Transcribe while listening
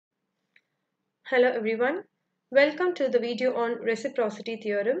Hello everyone, welcome to the video on reciprocity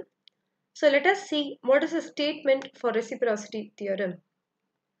theorem. So let us see what is the statement for reciprocity theorem.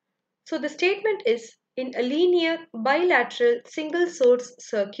 So the statement is in a linear bilateral single source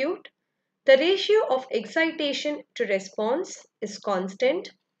circuit, the ratio of excitation to response is constant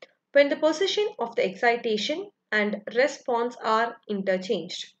when the position of the excitation and response are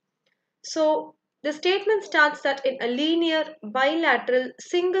interchanged. So the statement starts that in a linear bilateral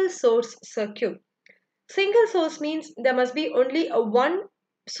single source circuit. Single source means there must be only a one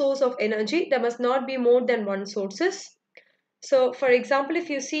source of energy. There must not be more than one sources. So for example, if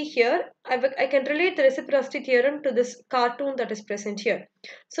you see here, I can relate the reciprocity theorem to this cartoon that is present here.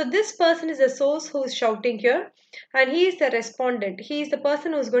 So this person is the source who is shouting here and he is the respondent. He is the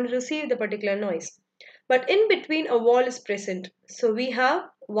person who is going to receive the particular noise. But in between a wall is present. So we have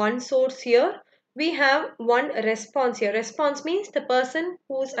one source here. We have one response here. Response means the person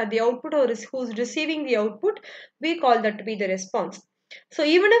who's at the output or who's receiving the output. We call that to be the response. So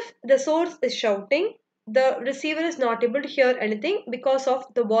even if the source is shouting, the receiver is not able to hear anything because of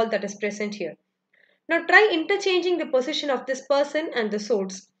the wall that is present here. Now try interchanging the position of this person and the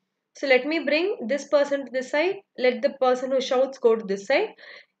source. So let me bring this person to this side. Let the person who shouts go to this side.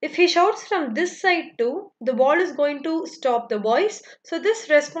 If he shouts from this side too, the wall is going to stop the voice. So this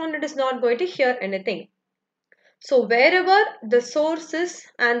respondent is not going to hear anything. So wherever the source is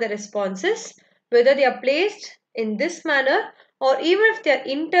and the response is, whether they are placed in this manner or even if they are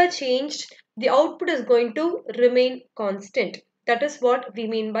interchanged, the output is going to remain constant. That is what we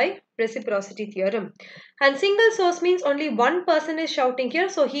mean by reciprocity theorem. And single source means only one person is shouting here.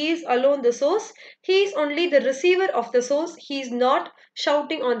 So he is alone the source. He is only the receiver of the source. He is not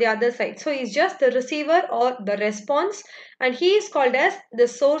shouting on the other side. So he is just the receiver or the response and he is called as the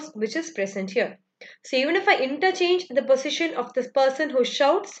source which is present here. So even if I interchange the position of the person who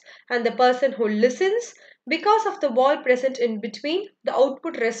shouts and the person who listens, because of the wall present in between, the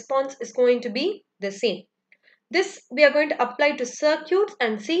output response is going to be the same. This we are going to apply to circuits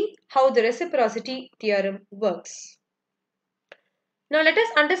and see how the reciprocity theorem works. Now let us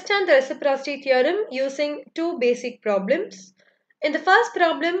understand the reciprocity theorem using two basic problems. In the first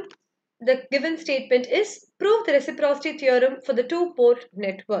problem, the given statement is prove the reciprocity theorem for the two-port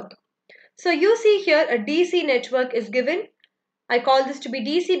network. So you see here a DC network is given. I call this to be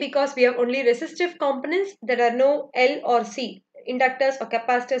DC because we have only resistive components. There are no L or C inductors or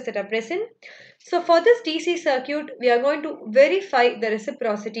capacitors that are present. So for this DC circuit, we are going to verify the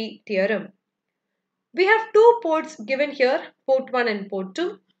reciprocity theorem. We have two ports given here, port 1 and port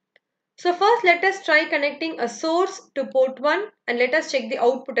 2. So first let us try connecting a source to port 1 and let us check the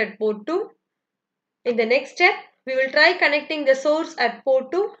output at port 2. In the next step, we will try connecting the source at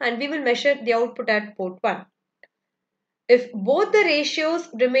port 2 and we will measure the output at port 1. If both the ratios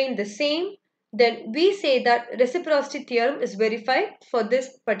remain the same, then we say that reciprocity theorem is verified for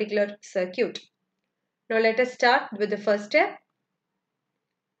this particular circuit. Now let us start with the first step.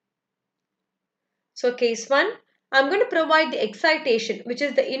 So case 1, I'm going to provide the excitation which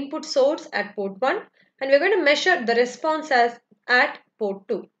is the input source at port 1 and we're going to measure the response as at port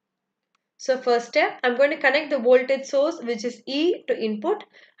 2. So first step, I'm going to connect the voltage source which is E to input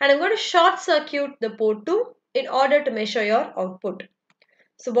and I'm going to short circuit the port 2 in order to measure your output.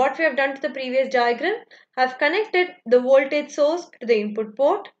 So what we have done to the previous diagram, I've connected the voltage source to the input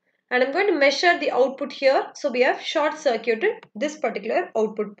port and I'm going to measure the output here. So we have short circuited this particular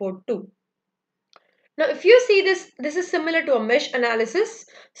output port 2. Now if you see this is similar to a mesh analysis.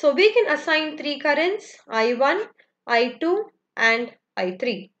 So we can assign three currents I1, I2 and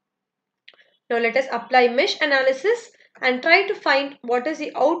I3. Now let us apply mesh analysis and try to find what is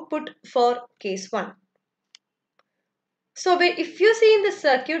the output for case 1. So if you see in the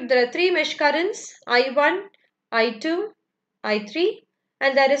circuit, there are three mesh currents I1, I2, I3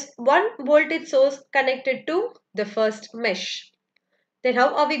 and there is one voltage source connected to the first mesh. Then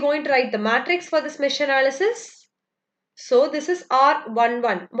how are we going to write the matrix for this mesh analysis? So this is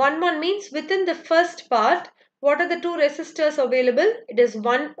R11. 11 means within the first part, what are the two resistors available? It is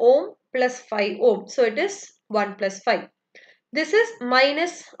 1 ohm plus 5 ohm. So it is 1 plus 5. This is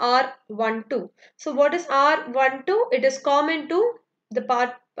minus R12. So what is R12? It is common to the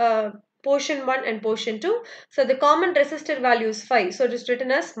part portion 1 and portion 2. So the common resistor value is 5. So it is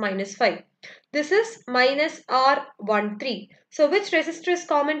written as minus 5. This is minus R13. So which resistor is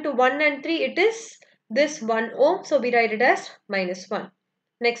common to 1 and 3? It is this 1 ohm. So we write it as minus 1.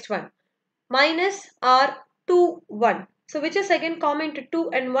 Next one. Minus R21. So which is again common to 2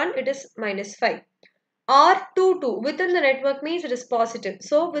 and 1? It is minus 5. R22 within the network means it is positive.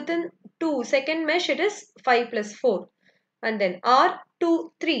 So within 2 second mesh it is 5 plus 4. And then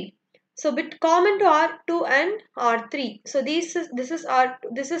R23. So bit common to R2 and R3. So this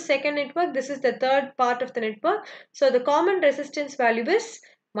is second network, this is the third part of the network. So the common resistance value is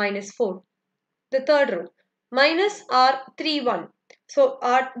 -4. The third row minus R31. So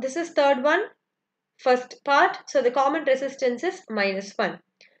this is third one, first part. So the common resistance is -1.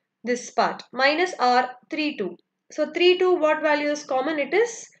 This part minus R32. So 32, what value is common? It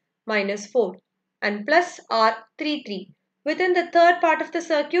is -4 and plus R33. Within the third part of the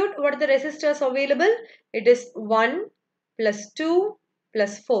circuit, what are the resistors available? It is 1 plus 2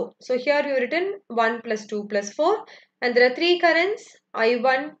 plus 4. So here you written 1 plus 2 plus 4, and there are three currents,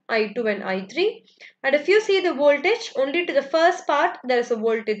 I1, I2 and I3. And if you see the voltage, only to the first part there is a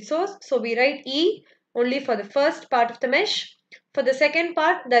voltage source. So we write E only for the first part of the mesh. For the second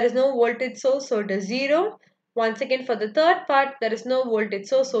part, there is no voltage source, so it is 0. Once again, for the third part, there is no voltage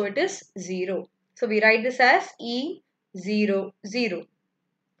source, so it is 0. So we write this as E0, 0.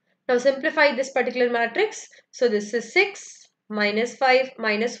 Now simplify this particular matrix. So this is 6, minus 5,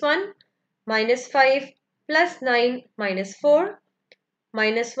 minus 1, minus 5, plus 9, minus 4,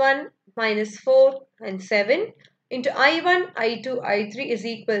 minus 1, minus 4 and 7 into I1, I2, I3 is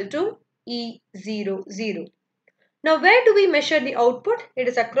equal to E0, 0. Now where do we measure the output? It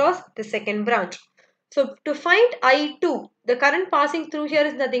is across the second branch. So to find I2, the current passing through here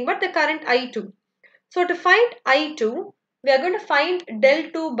is nothing but the current I2. So to find I2, we are going to find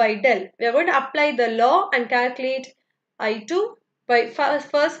del 2 by del. We are going to apply the law and calculate I2 by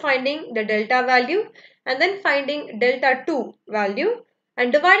first finding the delta value and then finding delta 2 value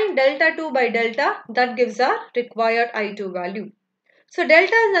and dividing delta 2 by delta, that gives our required I2 value. So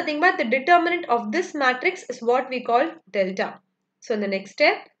delta is nothing but the determinant of this matrix is what we call delta. So in the next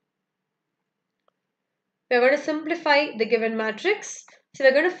step, we are going to simplify the given matrix. So we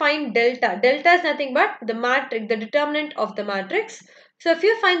are going to find delta. Delta is nothing but the matrix, the determinant of the matrix. So if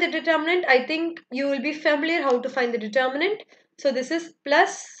you find the determinant, I think you will be familiar how to find the determinant. So this is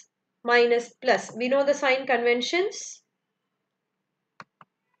plus, minus, plus. We know the sign conventions.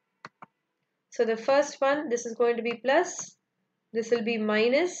 So the first one, this is going to be plus. This will be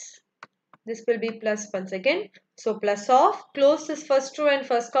minus, this will be plus once again. So plus of, close this first row and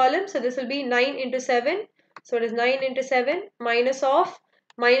first column. So this will be 9 into 7. So it is 9 into 7 minus of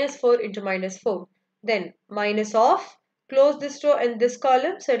minus 4 into minus 4. Then minus of, close this row and this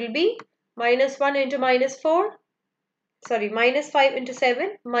column. So it will be minus 1 into minus 4. Sorry, minus 5 into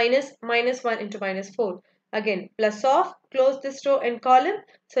 7 minus 1 into minus 4. Again plus of, close this row and column.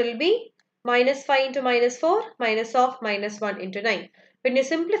 So it will be minus 5 into minus 4 minus of minus 1 into 9. When you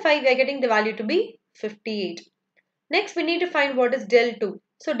simplify, we are getting the value to be 58. Next, we need to find what is del 2.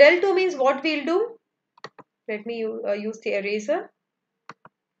 So del 2 means what we'll do. Let me use the eraser.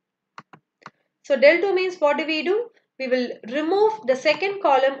 So del 2 means what do? We will remove the second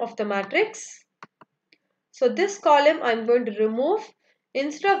column of the matrix. So this column I'm going to remove.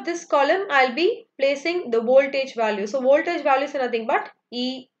 Instead of this column, I'll be placing the voltage value. So voltage value is nothing but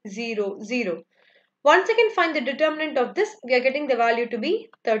E0, 0. Once again, find the determinant of this. We are getting the value to be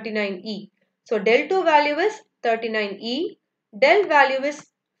 39E. So del 2 value is 39E. Del value is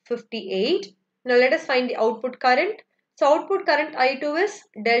 58. Now let us find the output current. So output current I2 is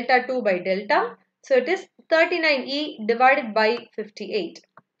delta 2 by delta. So it is 39E divided by 58.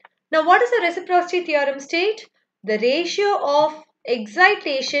 Now what does the reciprocity theorem state? The ratio of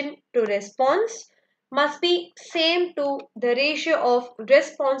excitation to response must be same to the ratio of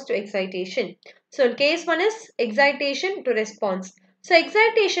response to excitation. So in case 1 is excitation to response. So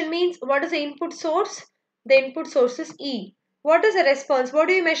excitation means what is the input source? The input source is E. What is the response? What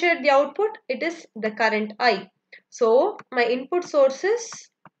do you measure at the output? It is the current I. So my input source is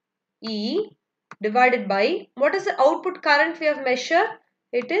E divided by, what is the output current we have measured?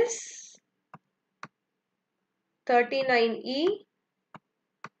 It is 39E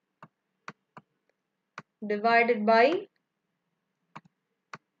divided by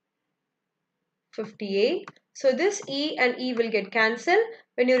 58. So this E and E will get cancelled.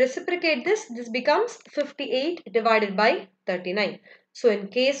 When you reciprocate this, this becomes 58 divided by 39. So in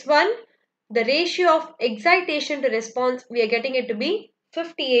case 1, the ratio of excitation to response, we are getting it to be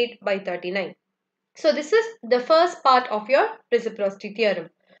 58 by 39. So this is the first part of your reciprocity theorem.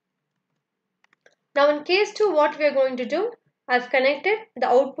 Now in case 2, what we are going to do? I've connected the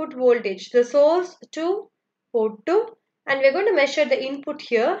output voltage, the source to port 2, and we are going to measure the input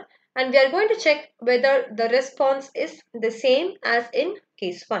here, and we are going to check whether the response is the same as in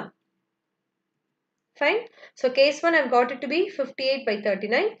case 1. Fine. So case 1 I've got it to be 58 by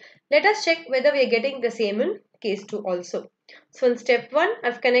 39. Let us check whether we are getting the same in case 2 also. So in step 1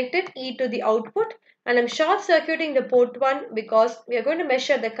 I've connected E to the output and I'm short circuiting the port 1 because we are going to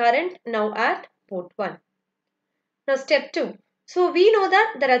measure the current now at port 1. Now step 2. So we know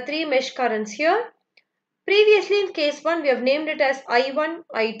that there are 3 mesh currents here. Previously in case 1 we have named it as I1,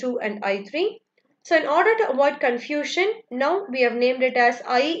 I2 and I3. So in order to avoid confusion, now we have named it as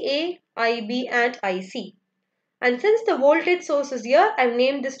IA, IB and IC. And since the voltage source is here, I have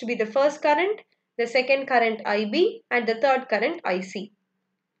named this to be the first current, the second current IB and the third current IC.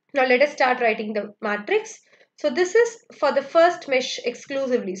 Now let us start writing the matrix. So this is for the first mesh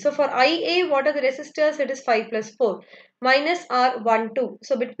exclusively. So for IA, what are the resistors? It is 5 plus 4 minus R1, 2.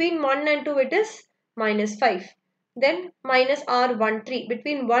 So between 1 and 2 it is minus 5. Then minus R1, 3.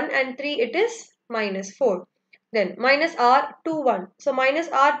 Between 1 and 3 it is minus 4. Then minus R2, 1. So minus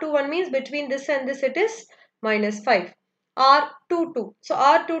R2, 1 means between this and this it is minus 5. R2, 2. So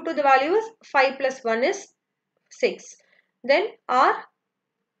R2, 2 the value is 5 plus 1 is 6. Then R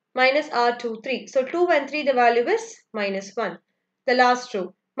minus R2, 3. So 2 and 3 the value is minus 1. The last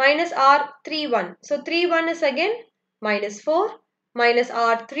row minus R3, 1. So 3, 1 is again minus 4 minus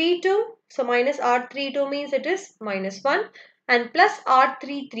R3, 2. So minus R3, 2 means it is minus 1 and plus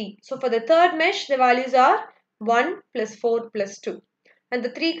R3, 3. So for the third mesh the values are 1 plus 4 plus 2. And the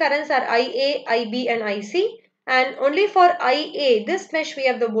 3 currents are IA, IB and IC. And only for IA, this mesh we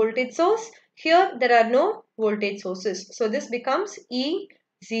have the voltage source. Here there are no voltage sources. So this becomes E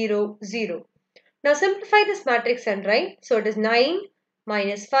 0, 0. Now simplify this matrix and write. So it is 9,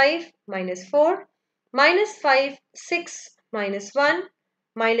 minus 5, minus 4, minus 5, 6, minus 1,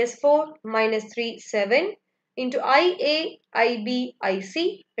 minus 4, minus 3, 7 into IA, IB,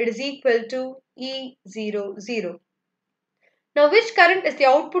 IC. It is equal to E 0, 0. Now which current is the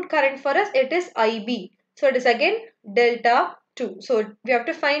output current for us? It is IB. So it is again delta 2. So we have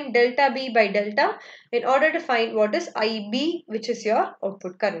to find delta B by delta in order to find what is IB, which is your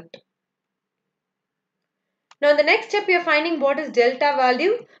output current. Now in the next step we are finding what is delta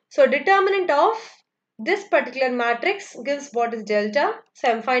value. So determinant of this particular matrix gives what is delta. So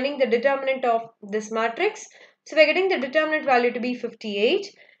I am finding the determinant of this matrix. So we are getting the determinant value to be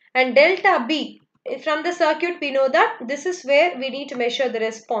 58 and delta B. From the circuit we know that this is where we need to measure the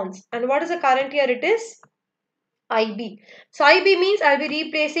response. And what is the current here? It is IB. So IB means I will be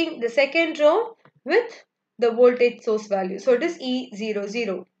replacing the second row with the voltage source value. So it is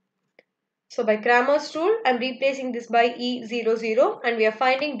E00. So by Cramer's rule, I am replacing this by E00 and we are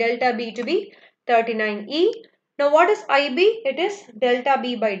finding delta B to be 39E. Now what is IB? It is delta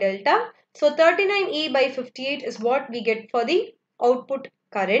B by delta. So 39E by 58 is what we get for the output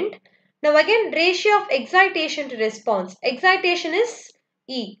current. Now again ratio of excitation to response. Excitation is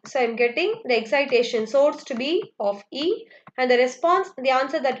E. So I am getting the excitation source to be of E and the response, the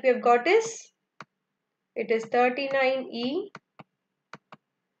answer that we have got is, it is 39E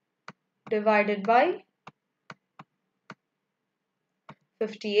divided by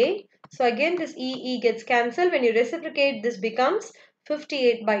 58. So again this E gets cancelled. When you reciprocate, this becomes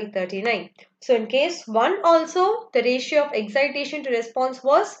 58 by 39. So in case 1 also the ratio of excitation to response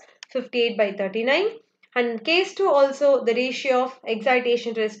was 58 by 39 and in case 2 also the ratio of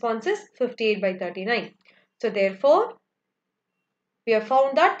excitation to response is 58 by 39. So therefore we have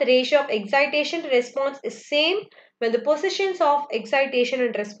found that the ratio of excitation to response is same when the positions of excitation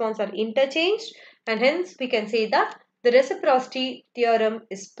and response are interchanged and hence we can say that the reciprocity theorem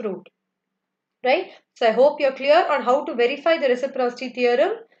is proved. Right? So I hope you're clear on how to verify the reciprocity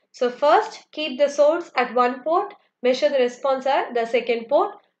theorem. So first keep the source at one port, measure the response at the second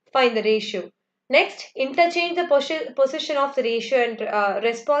port, find the ratio. Next, interchange the position of the ratio and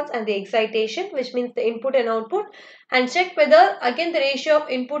response and the excitation, which means the input and output, and check whether again the ratio of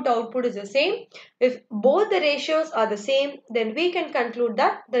input to output is the same. If both the ratios are the same, then we can conclude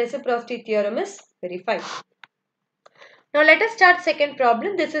that the reciprocity theorem is verified. Now let us start second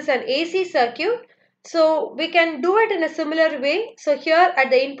problem. This is an AC circuit. So we can do it in a similar way. So here at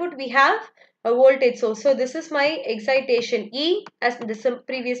the input we have a voltage source. So this is my excitation E as in the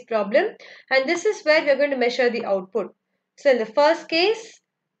previous problem. And this is where we are going to measure the output. So in the first case,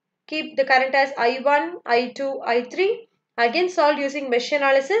 keep the current as I1, I2, I3. Again solve using mesh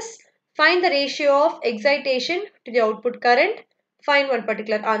analysis. Find the ratio of excitation to the output current. Find one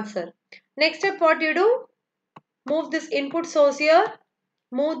particular answer. Next step, what you do? Move this input source here,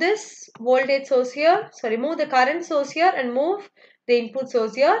 move this voltage source here, move the current source here and move the input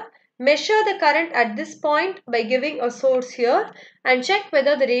source here. Measure the current at this point by giving a source here and check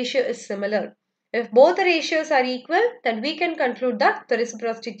whether the ratio is similar. If both the ratios are equal, then we can conclude that the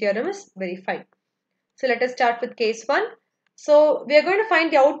reciprocity theorem is verified. So let us start with case 1. So we are going to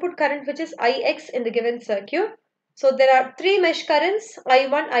find the output current which is Ix in the given circuit. So there are 3 mesh currents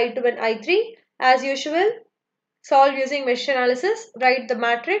I1, I2 and I3. As usual, solve using mesh analysis, write the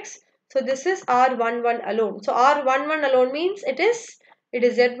matrix. So this is R11 alone. So R11 alone means it is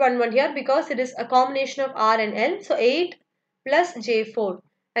Z11 here because it is a combination of R and L. So 8 plus J4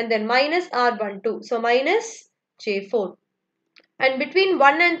 and then minus R12. So minus J4. And between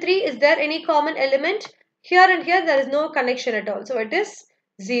 1 and 3, is there any common element? Here and here there is no connection at all. So it is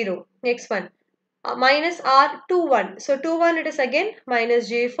 0. Next one. Minus R21. So 21 it is again minus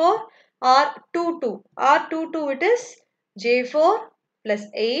J4. R22. R22 it is J4 plus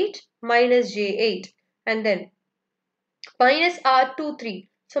 8 minus J8. And then minus R23.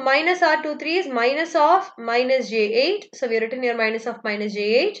 So minus R23 is minus of minus J8. So we have written here minus of minus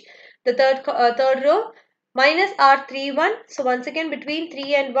J8. The third row minus R31. So once again between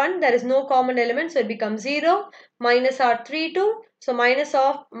 3 and 1 there is no common element. So it becomes 0. Minus R32. So minus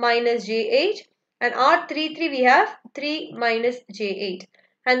of minus J8. And R33 we have 3 minus J8.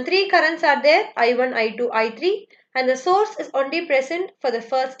 And 3 currents are there, I1, I2, I3. And the source is only present for the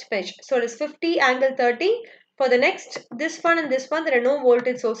first mesh. So it is 50 angle 30. For the next, this one and this one, there are no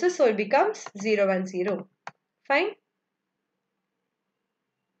voltage sources. So it becomes 0 and 0. Fine.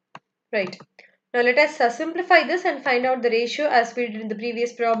 Right. Now let us simplify this and find out the ratio as we did in the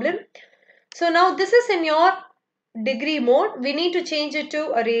previous problem. So now this is in your degree mode. We need to change it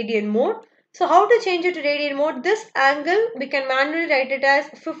to a radian mode. So how to change it to radian mode? This angle, we can manually write it as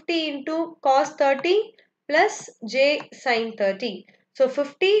 50 into cos 30 plus j sin 30. So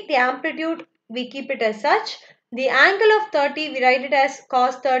 50, the amplitude, we keep it as such. The angle of 30, we write it as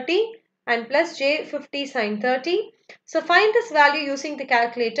cos 30 and plus j 50 sin 30. So find this value using the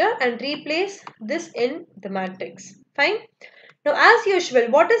calculator and replace this in the matrix. Fine. Now as usual,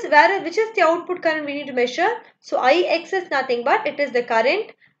 which is the output current we need to measure? So Ix is nothing but it is the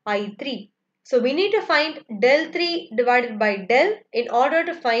current I3. So we need to find del 3 divided by del in order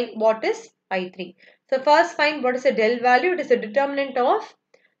to find what is I3. So first find what is the del value. It is the determinant of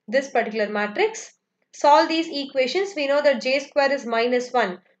this particular matrix. Solve these equations. We know that j square is minus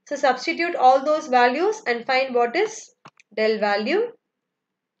 1. So substitute all those values and find what is del value.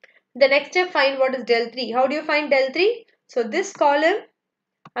 The next step, find what is del 3. How do you find del 3? So this column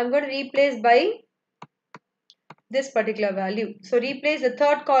I'm going to replace by this particular value. So replace the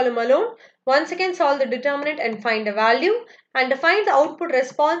third column alone. Once again solve the determinant and find a value. And to find the output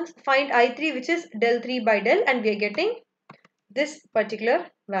response, find I3 which is del 3 by del, and we are getting this particular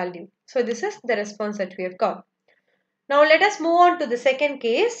value. So this is the response that we have got. Now let us move on to the second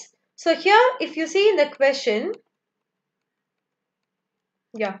case. So here if you see in the question,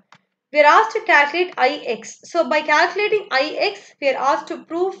 we are asked to calculate Ix. So by calculating Ix, we are asked to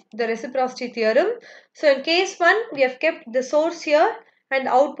prove the reciprocity theorem. So in case 1, we have kept the source here and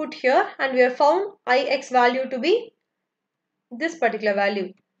output here, and we have found Ix value to be this particular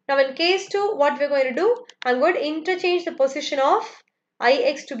value. Now in case 2, what we are going to do? I am going to interchange the position of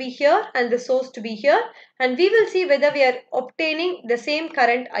Ix to be here and the source to be here, and we will see whether we are obtaining the same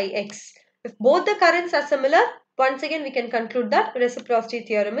current Ix. If both the currents are similar, once again we can conclude that reciprocity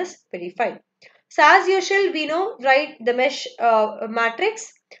theorem is verified. So as usual, we know, write the mesh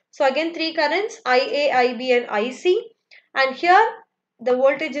matrix. So again 3 currents, IA, IB and IC, and here the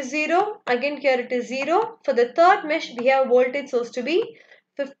voltage is 0. Again here it is 0. For the third mesh, we have voltage source to be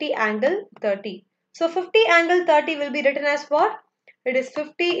 50 angle 30. So 50 angle 30 will be written as what? It is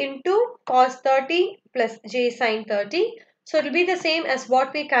 50 into cos 30 plus j sin 30. So it will be the same as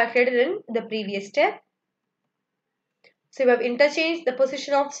what we calculated in the previous step. So we have interchanged the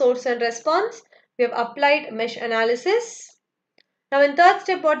position of source and response. We have applied mesh analysis. Now in third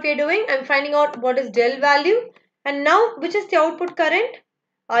step, what we are doing, I am finding out what is del value. And now which is the output current?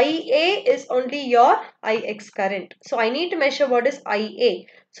 IA is only your Ix current. So I need to measure what is IA.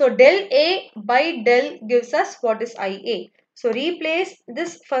 So del A by del gives us what is IA. So replace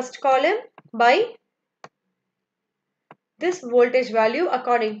this first column by this voltage value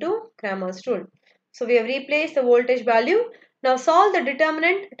according to Cramer's rule. So we have replaced the voltage value. Now solve the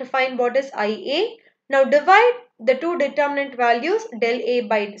determinant to find what is IA. Now divide the two determinant values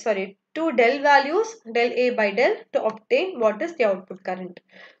two del values del A by del to obtain what is the output current.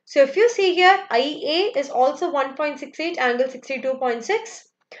 So if you see here, IA is also 1.68 angle 62.6,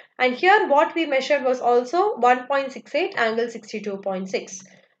 and here what we measured was also 1.68 angle 62.6.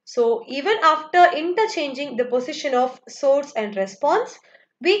 So even after interchanging the position of source and response,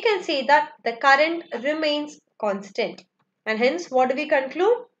 we can say that the current remains constant. And hence what do we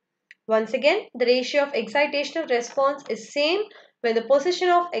conclude? Once again, the ratio of excitation and response is same when the position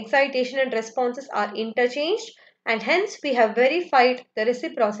of excitation and responses are interchanged, and hence we have verified the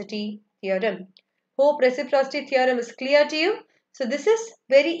reciprocity theorem. Hope reciprocity theorem is clear to you. So this is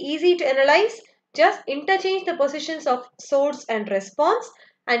very easy to analyze. Just interchange the positions of source and response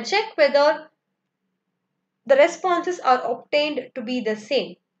and check whether the responses are obtained to be the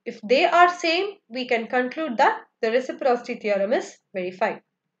same. If they are same, we can conclude that the reciprocity theorem is verified.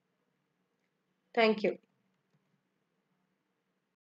 Thank you.